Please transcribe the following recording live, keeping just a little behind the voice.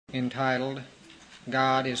entitled,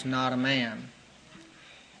 God is Not a Man.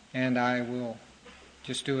 And I will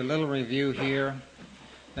just do a little review here.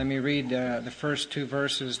 Let me read the first two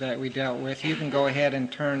verses that we dealt with. You can go ahead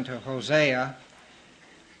and turn to Hosea,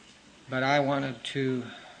 but I wanted to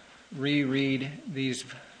reread these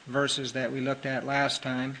verses that we looked at last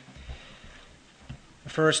time. The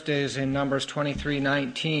first is in Numbers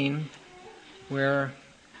 23:19, where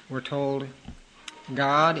we're told,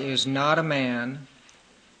 God is not a man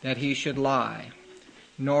that he should lie,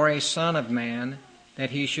 nor a son of man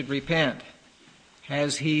that he should repent.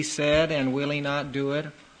 Has he said, and will he not do it?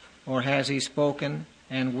 Or has he spoken,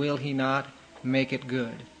 and will he not make it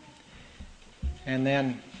good? And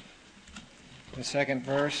then the second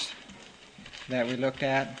verse that we looked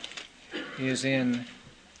at is in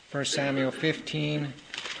 1 Samuel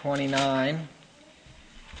 15:29,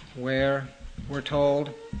 where we're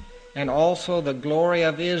told, and also the glory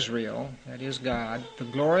of Israel, that is God, the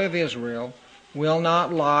glory of Israel will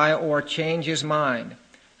not lie or change his mind,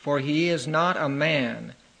 for he is not a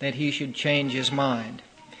man that he should change his mind.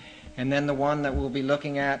 And then the one that we'll be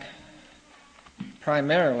looking at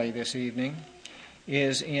primarily this evening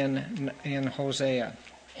is in Hosea,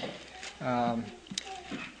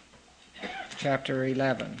 chapter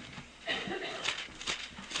 11.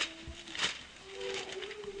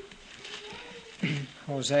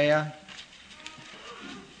 Hosea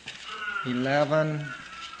 11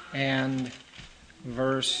 and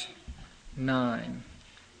verse 9.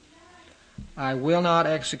 I will not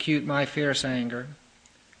execute my fierce anger.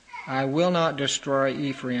 I will not destroy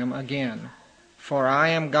Ephraim again, for I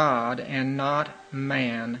am God and not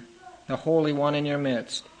man, the Holy One in your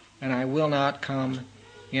midst, and I will not come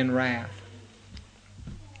in wrath.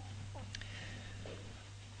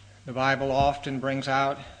 The Bible often brings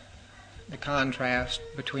out the contrast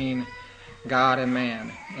between God and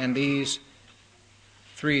man. And these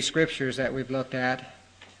three scriptures that we've looked at,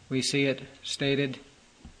 we see it stated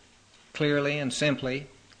clearly and simply,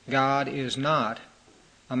 God is not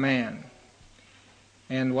a man.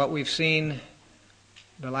 And what we've seen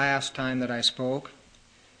the last time that I spoke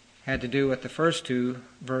had to do with the first two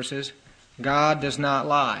verses. God does not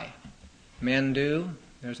lie. Men do.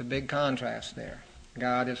 There's a big contrast there.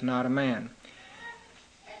 God is not a man.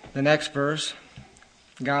 The next verse,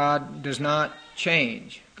 God does not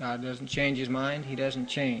change. God doesn't change his mind. He doesn't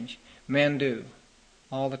change. Men do,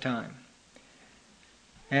 all the time.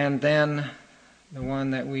 And then the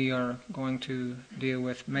one that we are going to deal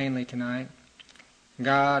with mainly tonight,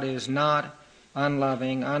 God is not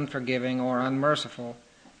unloving, unforgiving, or unmerciful,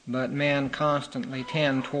 but men constantly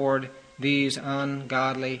tend toward these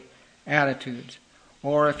ungodly attitudes.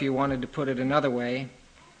 Or if you wanted to put it another way,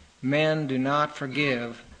 men do not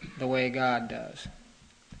forgive the way God does.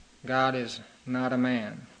 God is not a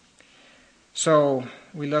man. So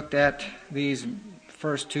we looked at these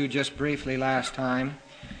first two just briefly last time,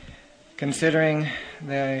 considering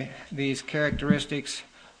these characteristics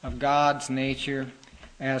of God's nature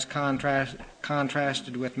as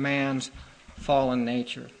contrasted with man's fallen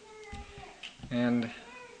nature. And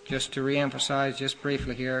just to reemphasize just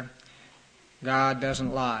briefly here, God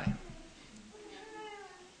doesn't lie.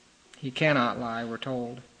 He cannot lie, we're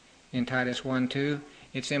told in Titus 1:2.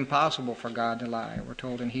 It's impossible for God to lie, we're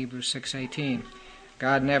told in Hebrews 6:18.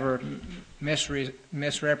 God never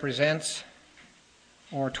misrepresents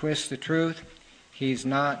or twists the truth. He's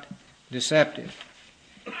not deceptive.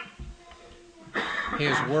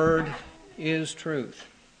 His word is truth.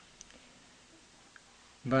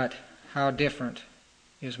 But how different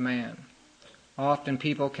is man? Often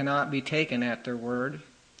people cannot be taken at their word.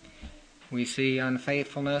 We see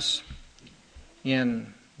unfaithfulness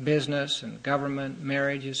in business and government,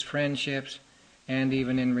 marriages, friendships, and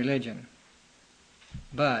even in religion.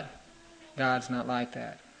 But God's not like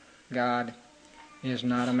that. God is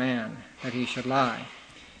not a man that he should lie.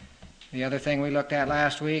 The other thing we looked at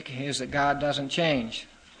last week is that God doesn't change,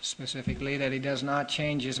 specifically that he does not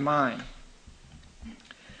change his mind.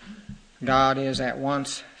 God is at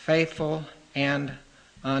once faithful and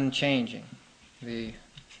unchanging. The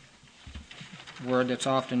word that's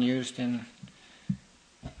often used in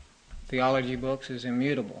theology books is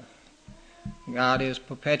immutable. God is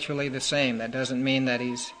perpetually the same. That doesn't mean that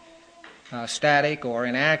he's static or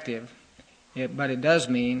inactive, but it does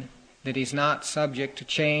mean that he's not subject to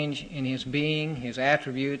change in his being, his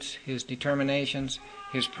attributes, his determinations,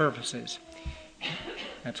 his purposes.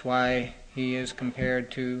 That's why he is compared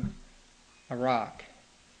to a rock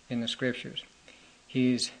in the Scriptures.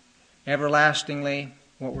 He's everlastingly,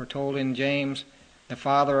 what we're told in James, the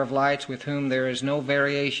Father of lights, with whom there is no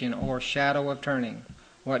variation or shadow of turning.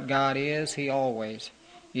 What God is, he always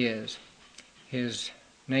is. His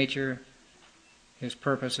nature, his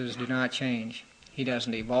purposes do not change. He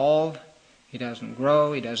doesn't evolve. He doesn't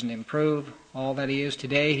grow. He doesn't improve. All that he is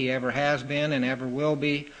today, he ever has been and ever will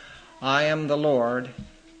be. I am the Lord.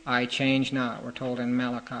 I change not, we're told in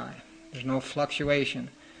Malachi. There's no fluctuation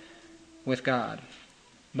with God.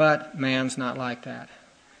 But man's not like that.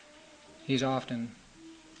 He's often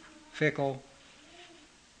fickle,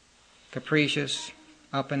 capricious,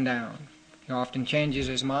 up and down. He often changes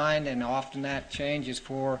his mind, and often that change is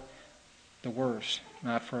for the worse,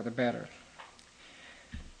 not for the better.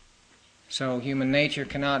 So human nature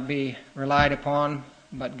cannot be relied upon,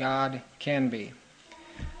 but God can be.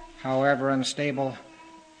 However unstable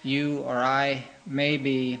you or I may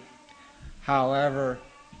be, however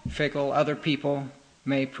fickle other people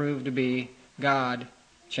may prove to be, God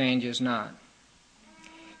changes not.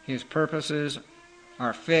 His purposes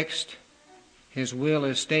are fixed, his will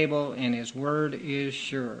is stable, and his word is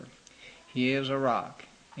sure. He is a rock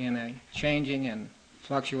in a changing and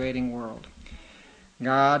fluctuating world.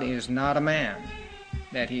 God is not a man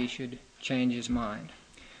that he should change his mind.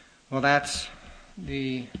 Well, that's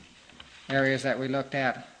the areas that we looked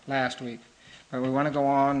at last week. But we want to go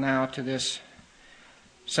on now to this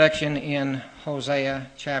section in Hosea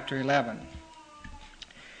chapter 11.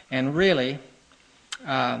 And really,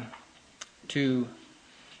 to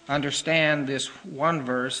understand this one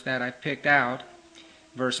verse that I picked out,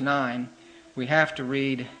 verse 9, we have to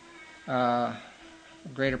read a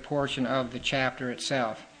greater portion of the chapter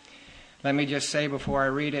itself. Let me just say before I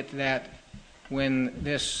read it that when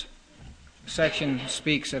this section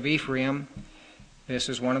speaks of Ephraim, this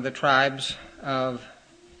is one of the tribes of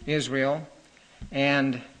Israel,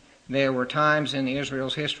 and there were times in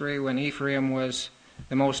Israel's history when Ephraim was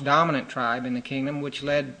the most dominant tribe in the kingdom, which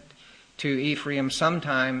led to Ephraim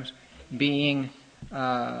sometimes being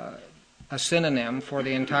a synonym for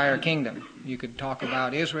the entire kingdom. You could talk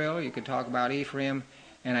about Israel, you could talk about Ephraim,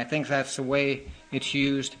 and I think that's the way it's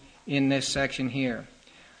used in this section here.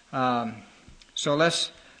 So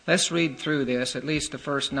let's read through this, at least the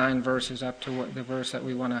first 9 verses up to the verse that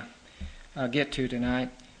we want to get to tonight,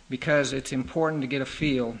 because it's important to get a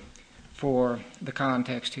feel for the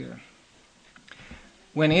context here.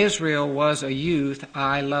 When Israel was a youth,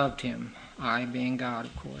 I loved him. I being God,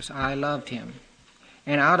 of course. I loved him.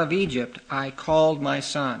 And out of Egypt I called my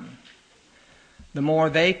son. The more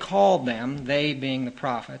they called them, they being the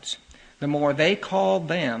prophets, the more they called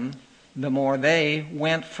them, the more they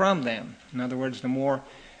went from them. In other words, the more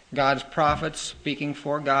God's prophets, speaking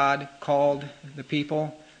for God, called the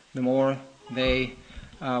people, the more they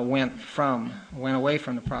went away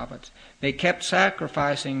from the prophets. They kept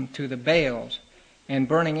sacrificing to the Baals and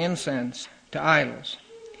burning incense to idols.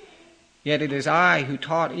 Yet it is I who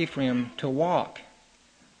taught Ephraim to walk.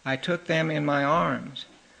 I took them in my arms,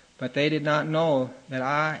 but they did not know that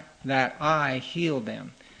I healed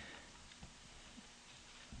them.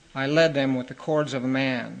 I led them with the cords of a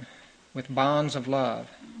man, with bonds of love,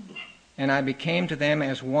 and I became to them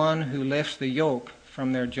as one who lifts the yoke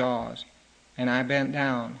from their jaws, and I bent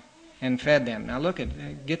down and fed them. Now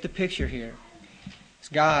get the picture here. It's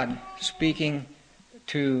God speaking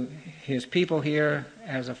to his people here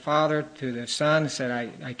as a father to the son. He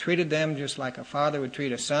said, I treated them just like a father would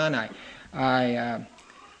treat a son. I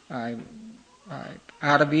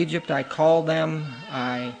out of Egypt I called them.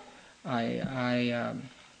 I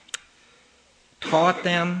taught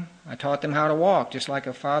them. I taught them how to walk, just like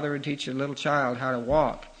a father would teach a little child how to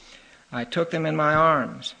walk. I took them in my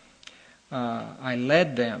arms. I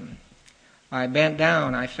led them. I bent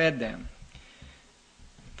down. I fed them.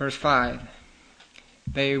 Verse 5.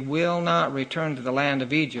 They will not return to the land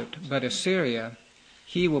of Egypt, but Assyria,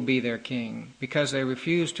 he will be their king, because they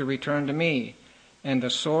refuse to return to me. And the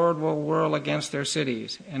sword will whirl against their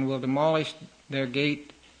cities, and will demolish their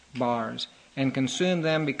gate bars, and consume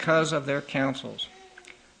them because of their counsels.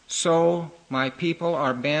 So my people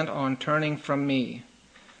are bent on turning from me.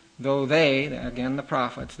 Though they, again the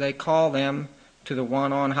prophets, they call them to the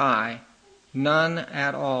one on high, none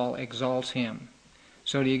at all exalts him.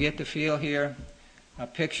 So do you get to feel here a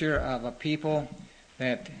picture of a people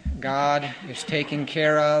that God is taking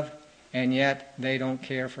care of, and yet they don't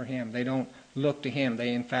care for him. They don't look to him.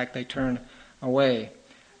 In fact, they turn away.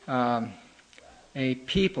 So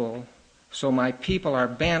my people are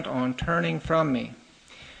bent on turning from me.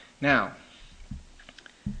 Now,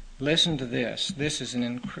 listen to this.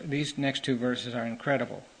 These next 2 verses are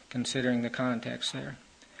incredible, considering the context there.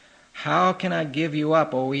 How can I give you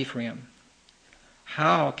up, O Ephraim?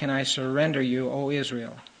 How can I surrender you, O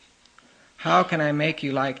Israel? How can I make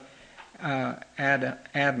you like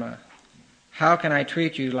Admah? How can I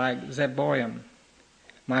treat you like Zeboim?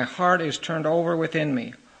 My heart is turned over within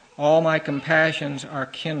me. All my compassions are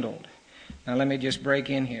kindled. Now let me just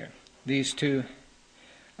break in here. These two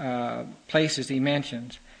places he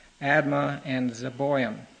mentions, Admah and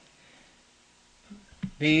Zeboim.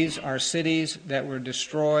 These are cities that were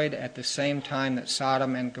destroyed at the same time that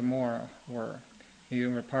Sodom and Gomorrah were. They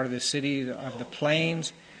were part of the city of the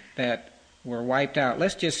plains that were wiped out.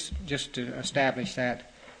 Let's just to establish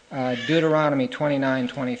that. Deuteronomy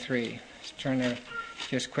 29:23. Let's turn there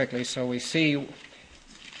just quickly so we see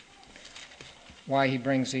why he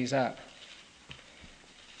brings these up.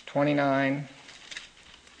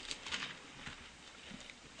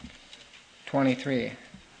 29:23.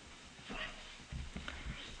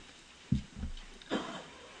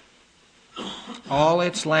 All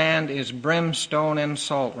its land is brimstone and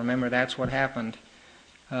salt. Remember, that's what happened.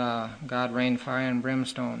 God rained fire and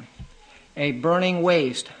brimstone. A burning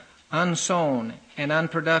waste, unsown and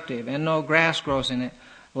unproductive, and no grass grows in it,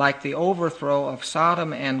 like the overthrow of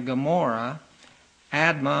Sodom and Gomorrah,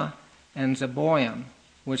 Admah and Zeboim,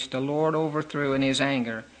 which the Lord overthrew in his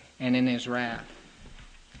anger and in his wrath.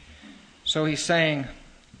 So he's saying,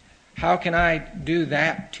 how can I do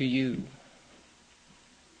that to you?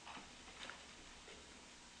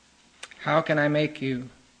 How can I make you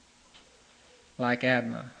like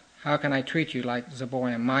Admah? How can I treat you like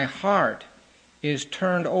Zeboim? My heart is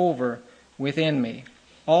turned over within me.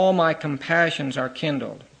 All my compassions are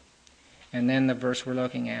kindled. And then the verse we're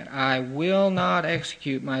looking at. I will not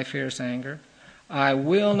execute my fierce anger. I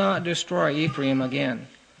will not destroy Ephraim again.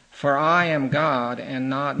 For I am God and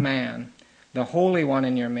not man, the Holy One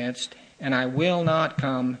in your midst, and I will not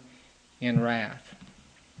come in wrath.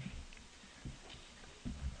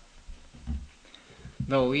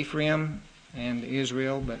 Though Ephraim and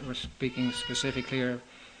Israel, but we're speaking specifically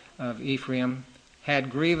of Ephraim, had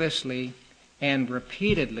grievously and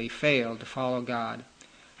repeatedly failed to follow God,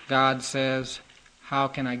 God says, how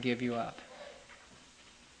can I give you up?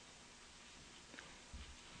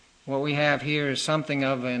 What we have here is something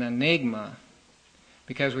of an enigma,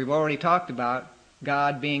 because we've already talked about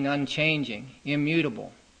God being unchanging,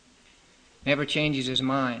 immutable, never changes his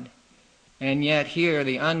mind. And yet here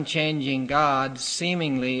the unchanging God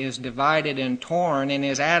seemingly is divided and torn in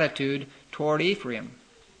his attitude toward Ephraim.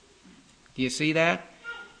 Do you see that?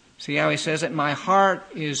 See how he says it? My heart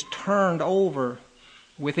is turned over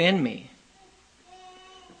within me.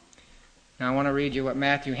 Now I want to read you what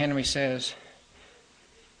Matthew Henry says.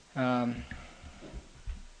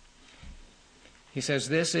 He says,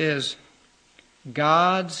 this is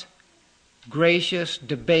God's gracious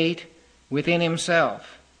debate within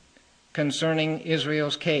himself concerning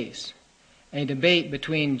Israel's case, a debate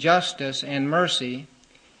between justice and mercy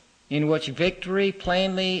in which victory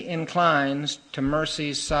plainly inclines to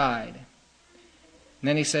mercy's side. And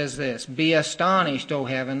then he says this, be astonished, O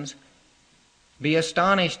heavens, be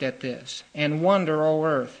astonished at this, and wonder, O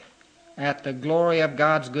earth, at the glory of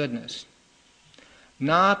God's goodness.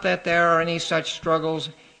 Not that there are any such struggles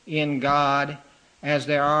in God as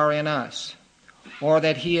there are in us, or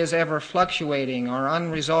that he is ever fluctuating or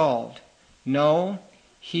unresolved. No,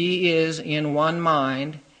 he is in one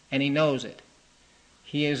mind, and he knows it.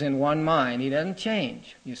 He is in one mind. He doesn't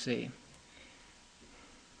change, you see.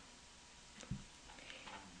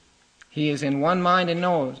 He is in one mind and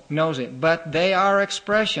knows it. But they are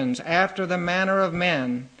expressions after the manner of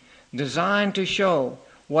men, designed to show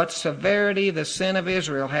what severity the sin of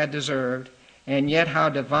Israel had deserved, and yet how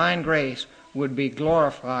divine grace would be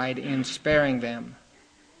glorified in sparing them.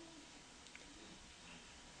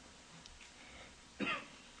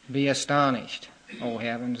 Be astonished, O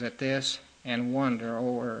heavens, at this, and wonder,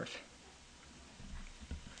 O earth.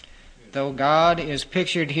 Though God is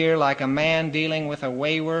pictured here like a man dealing with a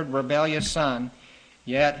wayward, rebellious son,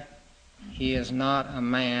 yet he is not a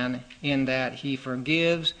man in that he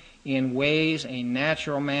forgives in ways a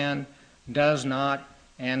natural man does not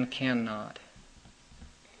and cannot.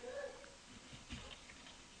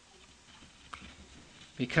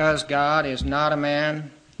 Because God is not a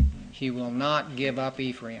man, he will not give up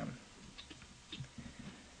Ephraim.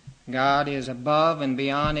 God is above and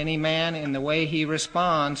beyond any man in the way he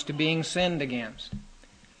responds to being sinned against.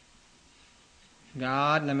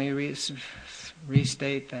 God, let me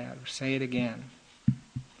restate that, or say it again.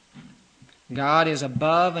 God is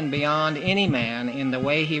above and beyond any man in the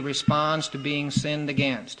way he responds to being sinned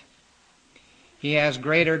against. He has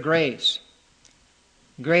greater grace,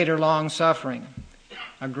 greater long-suffering,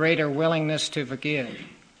 a greater willingness to forgive.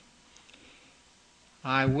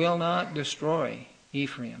 I will not destroy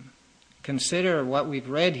Ephraim. Consider what we've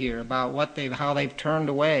read here about how they've turned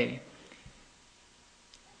away,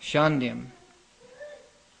 shunned him,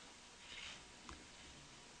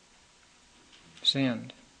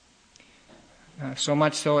 sinned. So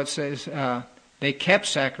much so it says they kept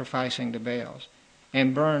sacrificing to Baals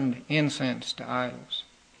and burned incense to idols.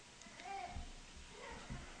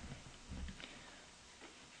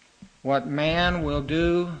 What man will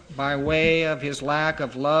do by way of his lack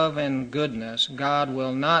of love and goodness, God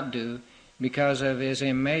will not do because of his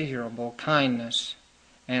immeasurable kindness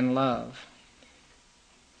and love.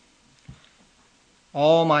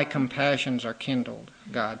 All my compassions are kindled,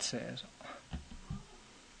 God says.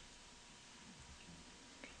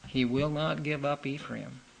 He will not give up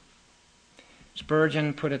Ephraim.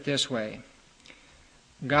 Spurgeon put it this way: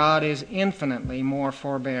 God is infinitely more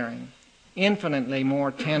forbearing, infinitely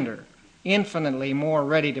more tender, infinitely more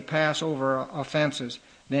ready to pass over offenses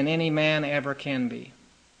than any man ever can be.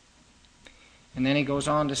 And then he goes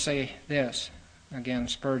on to say this, again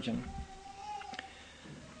Spurgeon: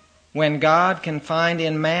 when God can find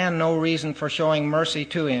in man no reason for showing mercy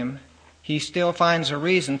to him, he still finds a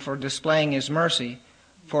reason for displaying his mercy,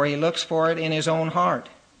 for he looks for it in his own heart.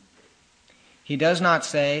 He does not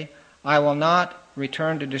say, I will not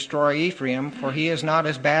return to destroy Ephraim, for he is not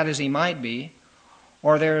as bad as he might be,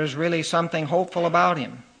 or there is really something hopeful about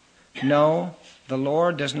him. No, the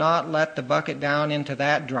Lord does not let the bucket down into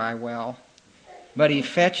that dry well, but he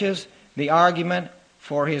fetches the argument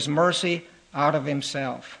for his mercy out of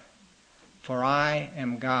himself. For I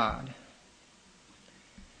am God.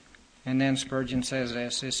 And then Spurgeon says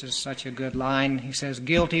this is such a good line. He says,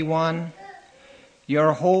 guilty one,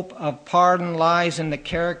 your hope of pardon lies in the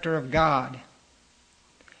character of God.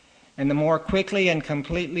 And the more quickly and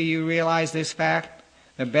completely you realize this fact,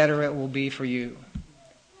 the better it will be for you.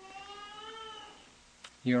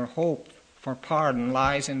 Your hope for pardon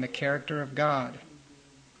lies in the character of God.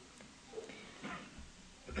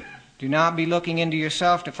 Do not be looking into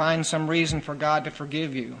yourself to find some reason for God to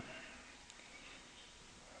forgive you.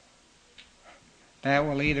 That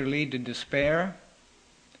will either lead to despair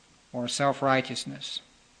or self-righteousness.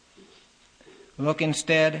 Look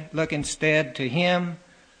instead to Him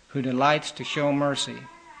who delights to show mercy,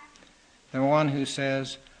 the one who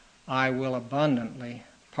says, I will abundantly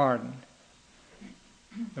pardon,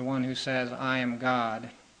 the one who says, I am God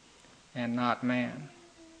and not man.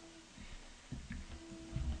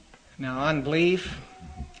 Now, unbelief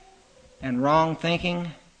and wrong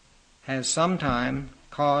thinking has sometimes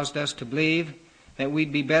caused us to believe that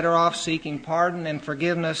we'd be better off seeking pardon and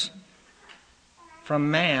forgiveness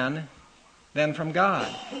from man than from God.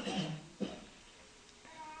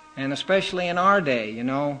 And especially in our day,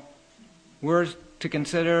 we're to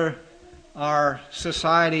consider our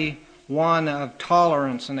society one of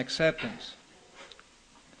tolerance and acceptance.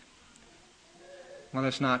 Well,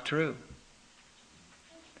 it's not true.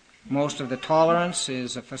 Most of the tolerance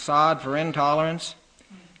is a facade for intolerance,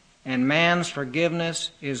 and man's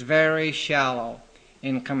forgiveness is very shallow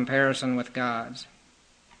in comparison with God's.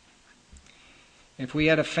 If we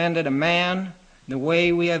had offended a man the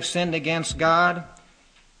way we have sinned against God,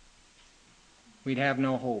 we'd have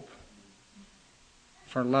no hope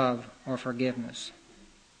for love or forgiveness.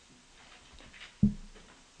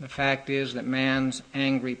 The fact is that man's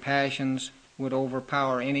angry passions would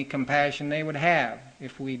overpower any compassion they would have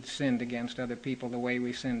if we'd sinned against other people the way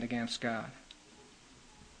we sinned against God.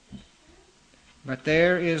 But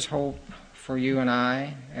there is hope for you and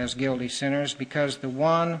I as guilty sinners, because the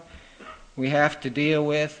one we have to deal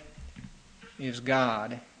with is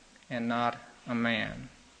God and not a man.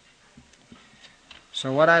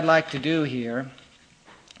 So what I'd like to do here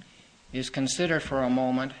is consider for a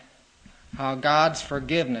moment how God's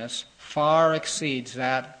forgiveness far exceeds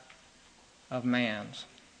that of man's.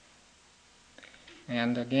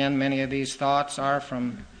 And again, many of these thoughts are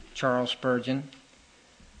from Charles Spurgeon.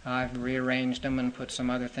 I've rearranged them and put some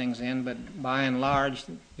other things in, but by and large,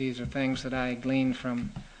 these are things that I gleaned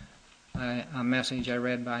from a message I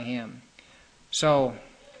read by him. So,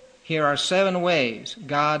 here are 7 ways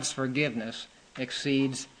God's forgiveness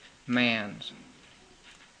exceeds man's.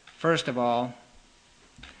 First of all,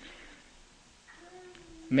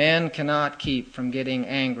 men cannot keep from getting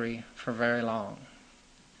angry for very long.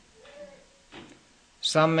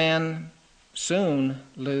 Some men soon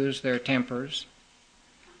lose their tempers,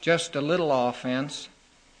 just a little offense,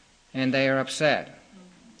 and they are upset.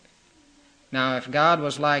 Now, if God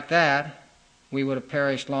was like that, we would have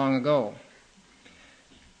perished long ago.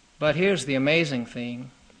 But here's the amazing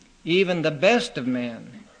thing. Even the best of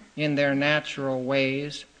men, in their natural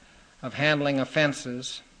ways of handling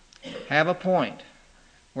offenses, have a point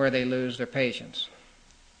where they lose their patience.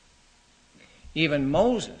 Even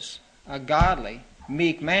Moses, a godly,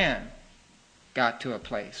 meek man, got to a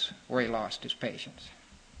place where he lost his patience.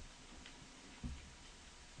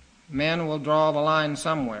 Men will draw the line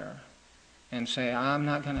somewhere, and say, I'm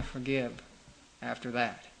not going to forgive after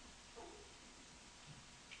that.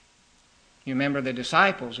 You remember the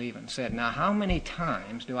disciples even said, now how many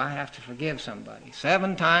times do I have to forgive somebody?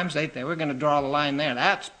 7 times? They were going to draw the line there.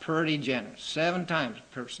 That's pretty generous. 7 times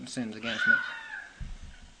a person sins against me.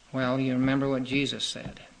 Well, you remember what Jesus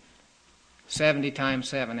said. 70 times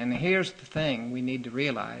 7. And here's the thing we need to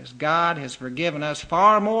realize. God has forgiven us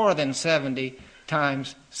far more than 70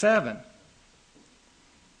 times 7.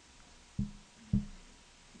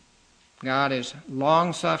 God is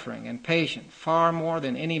long-suffering and patient far more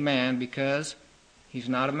than any man because he's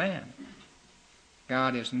not a man.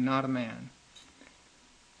 God is not a man.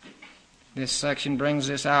 This section brings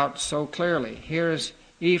this out so clearly. Here's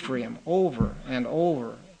Ephraim over and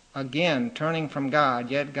over again turning from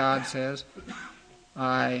God, yet God says,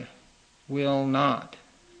 I will not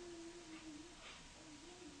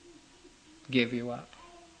give you up,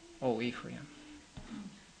 O Ephraim.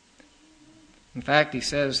 In fact, he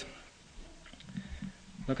says,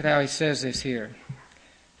 look at how he says this here.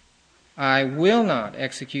 I will not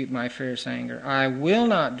execute my fierce anger. I will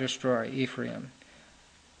not destroy Ephraim.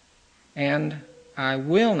 And I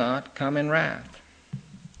will not come in wrath.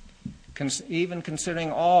 Even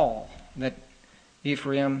considering all that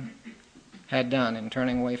Ephraim had done in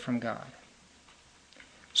turning away from God.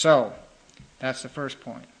 So, that's the first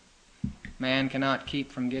point. Man cannot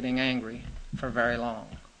keep from getting angry for very long.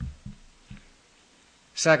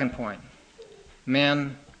 Second point.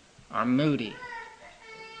 Men are moody.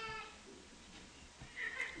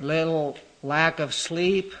 Little lack of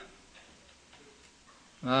sleep,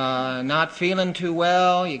 not feeling too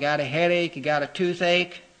well, you got a headache, you got a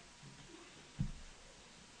toothache.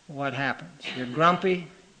 What happens? You're grumpy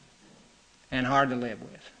and hard to live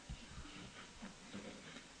with.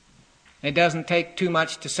 It doesn't take too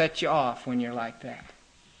much to set you off when you're like that.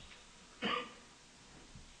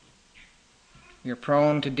 You're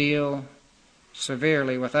prone to deal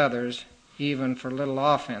severely with others, even for little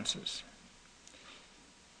offenses.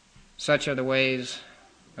 Such are the ways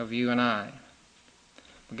of you and I.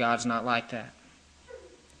 But God's not like that.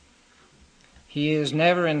 He is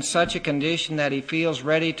never in such a condition that he feels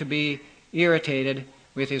ready to be irritated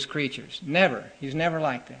with his creatures. Never. He's never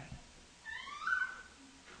like that.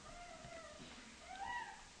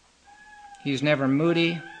 He's never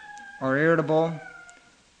moody or irritable.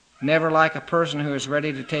 Never like a person who is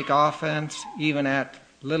ready to take offense even at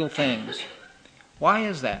little things. Why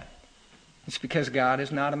is that? It's because God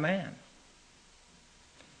is not a man.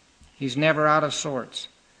 He's never out of sorts,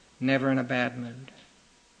 never in a bad mood.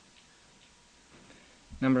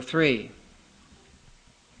 Number 3,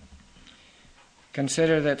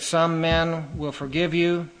 consider that some men will forgive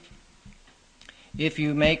you if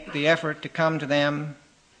you make the effort to come to them,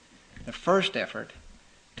 the first effort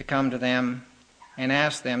to come to them and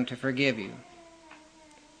ask them to forgive you.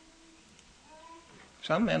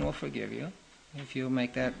 Some men will forgive you if you'll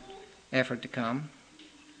make that effort to come.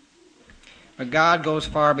 But God goes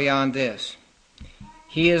far beyond this.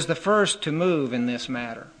 He is the first to move in this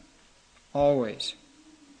matter, always.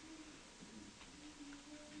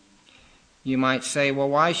 You might say, well,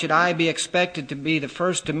 why should I be expected to be the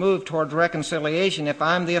first to move toward reconciliation if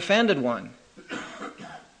I'm the offended one,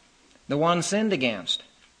 the one sinned against?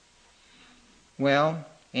 Well,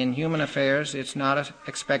 in human affairs, it's not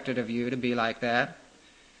expected of you to be like that.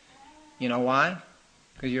 You know why?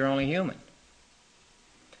 Because you're only human.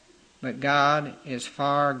 But God is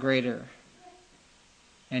far greater,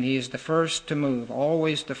 and he is the first to move,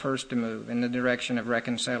 always the first to move in the direction of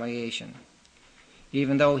reconciliation,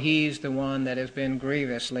 even though he's the one that has been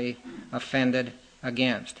grievously offended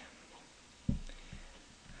against.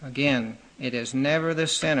 Again, it is never the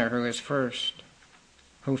sinner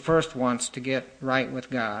who first wants to get right with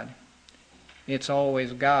God. It's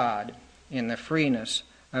always God, in the freeness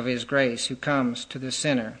of his grace, who comes to the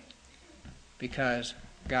sinner, because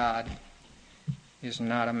God is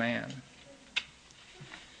not a man.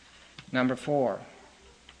 Number 4,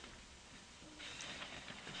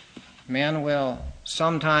 men will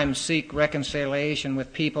sometimes seek reconciliation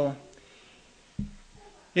with people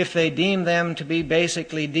if they deem them to be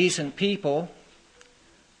basically decent people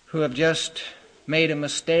who have just made a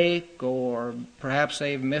mistake, or perhaps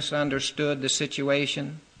they've misunderstood the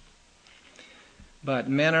situation. But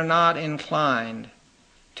men are not inclined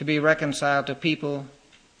to be reconciled to people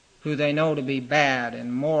who they know to be bad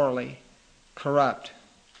and morally corrupt.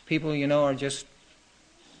 People you know are just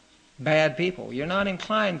bad people. You're not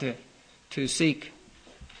inclined to seek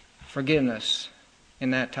forgiveness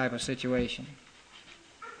in that type of situation.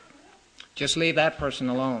 Just leave that person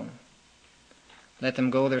alone. Let them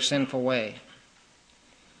go their sinful way.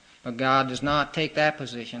 But God does not take that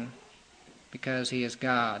position because he is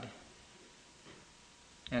God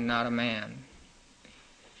and not a man.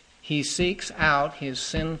 He seeks out his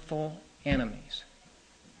sinful enemies.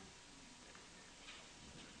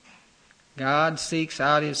 God seeks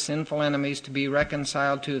out his sinful enemies to be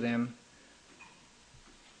reconciled to them,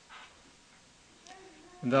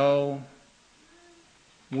 though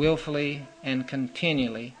willfully and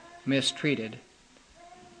continually mistreated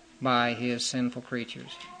by his sinful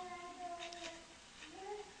creatures.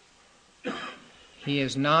 He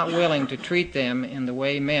is not willing to treat them in the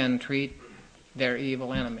way men treat their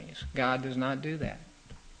evil enemies. God does not do that,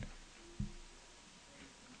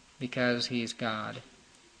 because he's God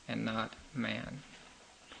and not man.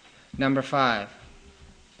 Number 5.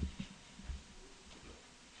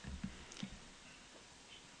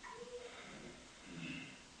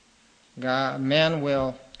 Men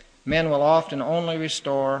will often only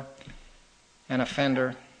restore an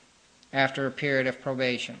offender after a period of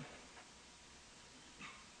probation.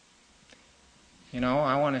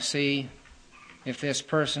 I want to see if this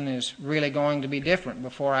person is really going to be different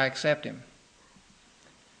before I accept him.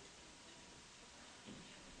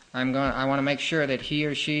 I want to make sure that he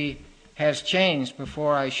or she has changed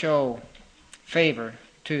before I show favor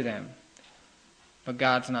to them. But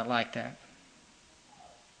God's not like that.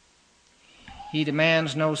 He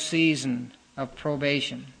demands no season of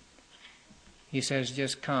probation. He says,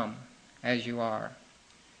 just come as you are.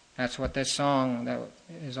 That's what this song that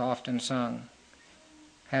is often sung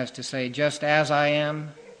has to say, just as I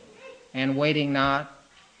am, and waiting not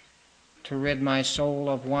to rid my soul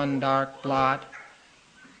of one dark blot,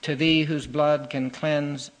 to thee whose blood can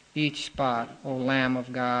cleanse each spot, O Lamb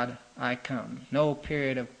of God, I come. No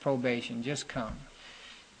period of probation, just come.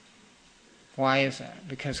 Why is that?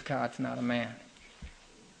 Because God's not a man.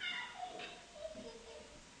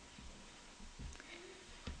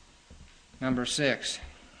 Number 6.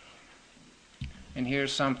 And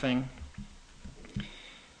here's something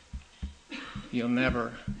you'll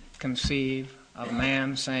never conceive of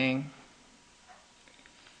man saying.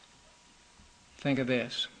 Think of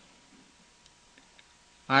this.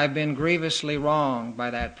 I've been grievously wronged by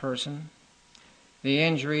that person. The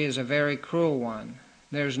injury is a very cruel one.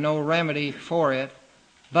 There's no remedy for it,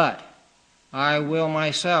 but I will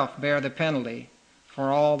myself bear the penalty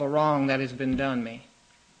for all the wrong that has been done me.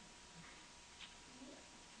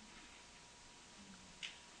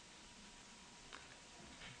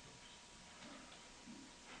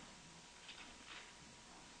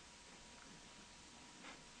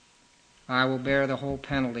 I will bear the whole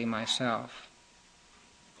penalty myself.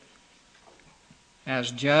 As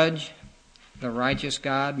judge, the righteous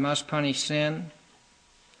God must punish sin.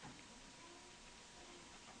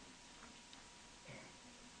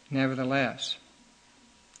 Nevertheless,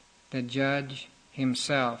 the judge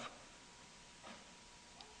himself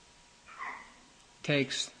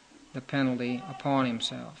takes the penalty upon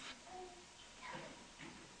himself.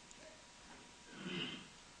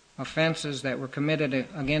 Offenses that were committed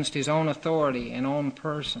against his own authority and own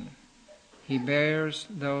person, he bears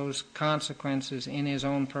those consequences in his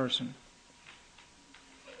own person.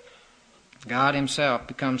 God himself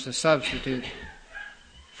becomes the substitute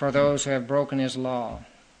for those who have broken his law.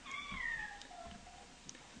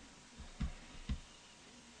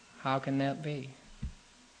 How can that be?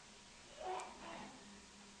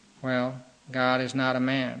 Well, God is not a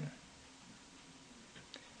man.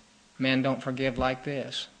 Men don't forgive like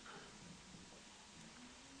this.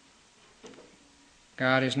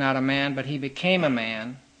 God is not a man, but he became a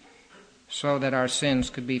man so that our sins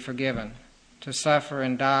could be forgiven, to suffer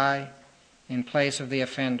and die in place of the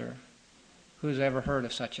offender. Who's ever heard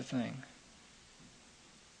of such a thing?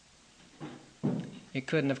 It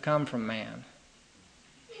couldn't have come from man.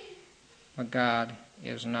 But God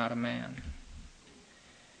is not a man.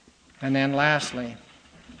 And then lastly,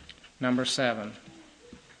 number 7.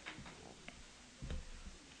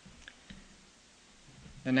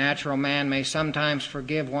 The natural man may sometimes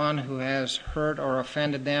forgive one who has hurt or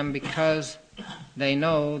offended them because they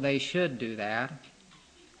know they should do that,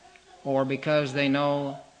 or because they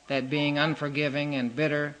know that being unforgiving and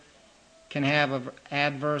bitter can have an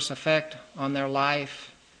adverse effect on their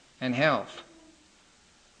life and health.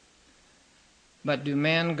 But do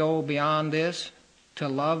men go beyond this to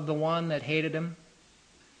love the one that hated them,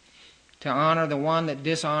 to honor the one that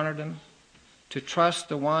dishonored them, to trust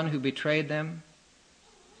the one who betrayed them,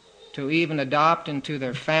 to even adopt into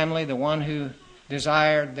their family the one who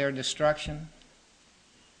desired their destruction?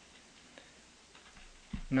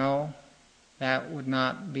 No, that would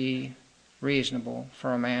not be reasonable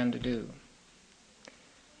for a man to do.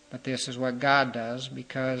 But this is what God does,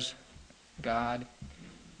 because God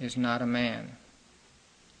is not a man.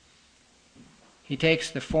 He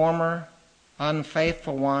takes the former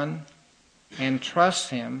unfaithful one and trusts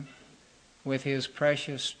him with his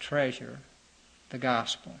precious treasure, the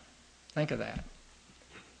gospel. Think of that.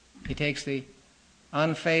 He takes the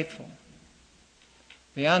unfaithful,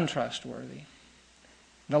 the untrustworthy,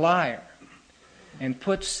 the liar, and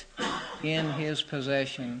puts in his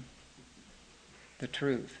possession the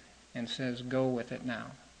truth and says, go with it now.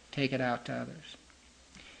 Take it out to others.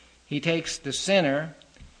 He takes the sinner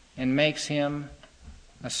and makes him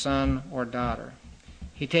a son or daughter.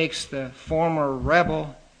 He takes the former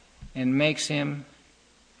rebel and makes him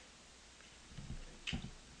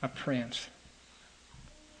a prince,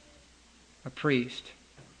 a priest.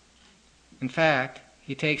 In fact,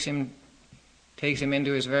 he takes him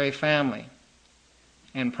into his very family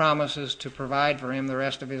and promises to provide for him the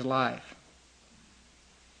rest of his life.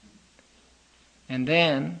 And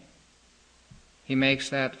then he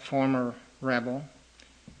makes that former rebel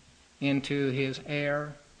into his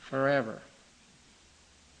heir forever.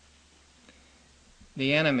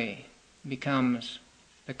 The enemy becomes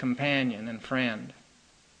the companion and friend.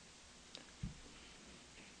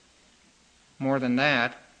 More than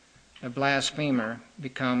that, the blasphemer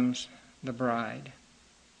becomes the bride.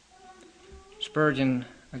 Spurgeon,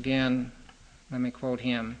 again, let me quote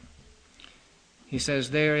him. He says,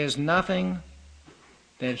 there is nothing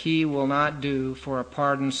that he will not do for a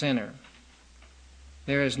pardoned sinner.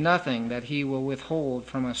 There is nothing that he will withhold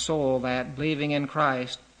from a soul that, believing in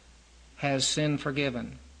Christ, has sin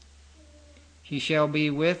forgiven. He shall be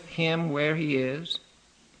with him where he is.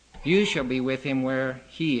 You shall be with him where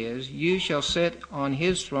he is. You shall sit on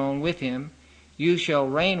his throne with him. You shall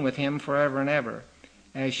reign with him forever and ever,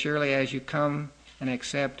 as surely as you come and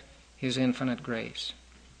accept his infinite grace.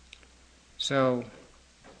 So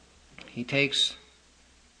he takes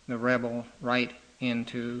the rebel right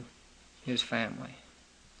into his family,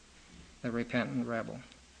 the repentant rebel.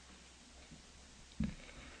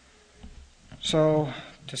 So,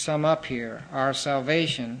 to sum up here, our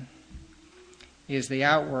salvation is the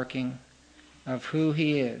outworking of who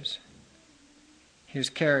he is, his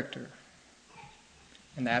character.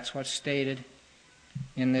 And that's what's stated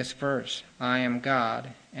in this verse. I am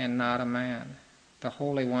God and not a man, the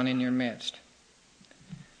Holy One in your midst.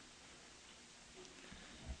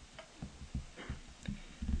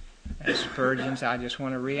 As Spurgeon, I just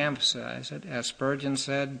want to reemphasize it. As Spurgeon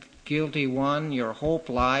said, guilty one, your hope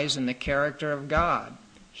lies in the character of God.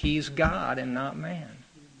 He's God and not man.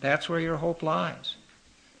 That's where your hope lies.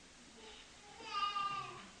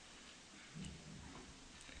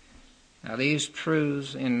 Now, these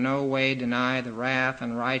truths in no way deny the wrath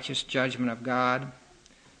and righteous judgment of God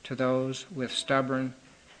to those with stubborn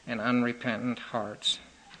and unrepentant hearts.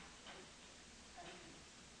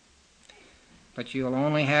 But you'll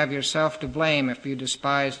only have yourself to blame if you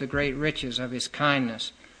despise the great riches of his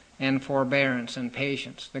kindness and forbearance and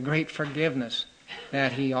patience, the great forgiveness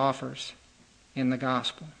that he offers in the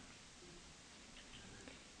gospel.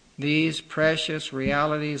 These precious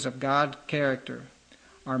realities of God's character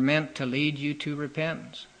are meant to lead you to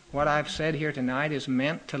repentance. What I've said here tonight is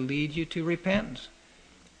meant to lead you to repentance.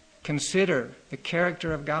 Consider the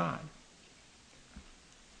character of God,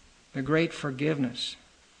 the great forgiveness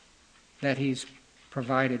that he's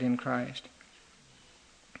provided in Christ.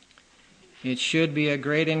 It should be a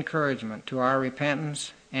great encouragement to our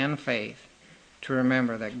repentance and faith to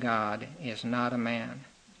remember that God is not a man.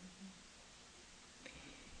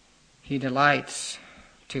 He delights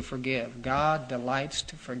to forgive. God delights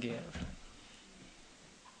to forgive.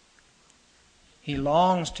 He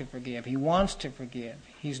longs to forgive. He wants to forgive.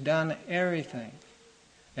 He's done everything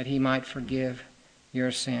that he might forgive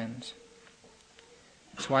your sins.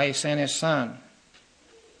 That's why he sent his Son.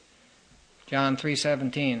 John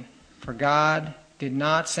 3:17. For God did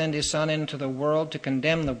not send his Son into the world to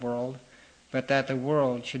condemn the world, but that the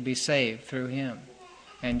world should be saved through him.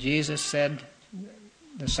 And Jesus said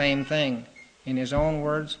the same thing in his own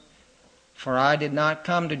words, for I did not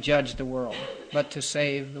come to judge the world, but to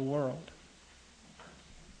save the world.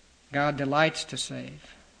 God delights to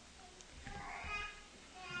save.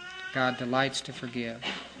 God delights to forgive,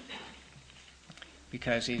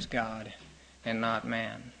 because he's God and not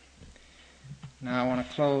man. Now I want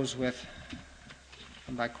to close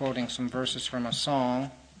by quoting some verses from a song.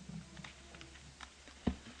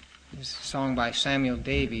 This is a song by Samuel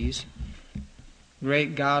Davies,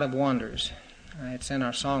 Great God of Wonders. It's in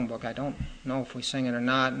our songbook. I don't know if we sing it or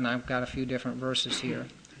not, and I've got a few different verses here.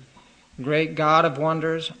 Great God of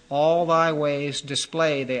wonders, all thy ways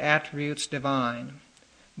display the attributes divine,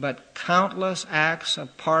 but countless acts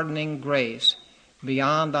of pardoning grace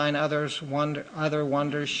beyond thine other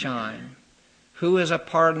wonders shine. Who is a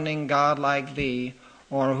pardoning God like thee,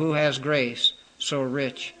 or who has grace so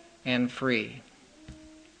rich and free?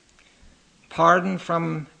 Pardon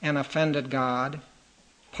from an offended God,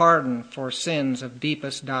 pardon for sins of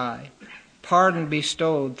deepest dye, pardon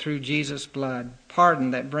bestowed through Jesus' blood, pardon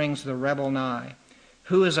that brings the rebel nigh.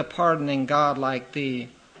 Who is a pardoning God like thee,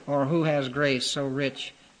 or who has grace so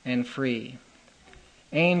rich and free?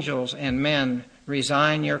 Angels and men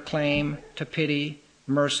resign your claim to pity,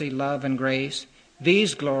 mercy, love, and grace.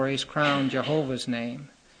 These glories crown Jehovah's name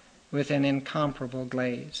with an incomparable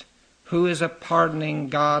glaze. Who is a pardoning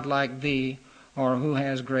God like thee, or who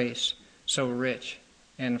has grace so rich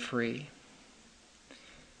and free?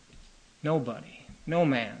 Nobody, no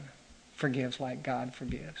man forgives like God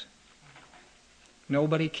forgives.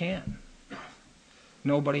 Nobody can.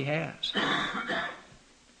 Nobody has.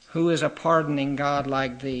 Who is a pardoning God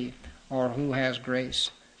like thee, or who has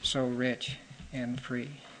grace so rich and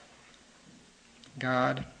free?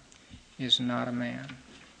 God is not a man.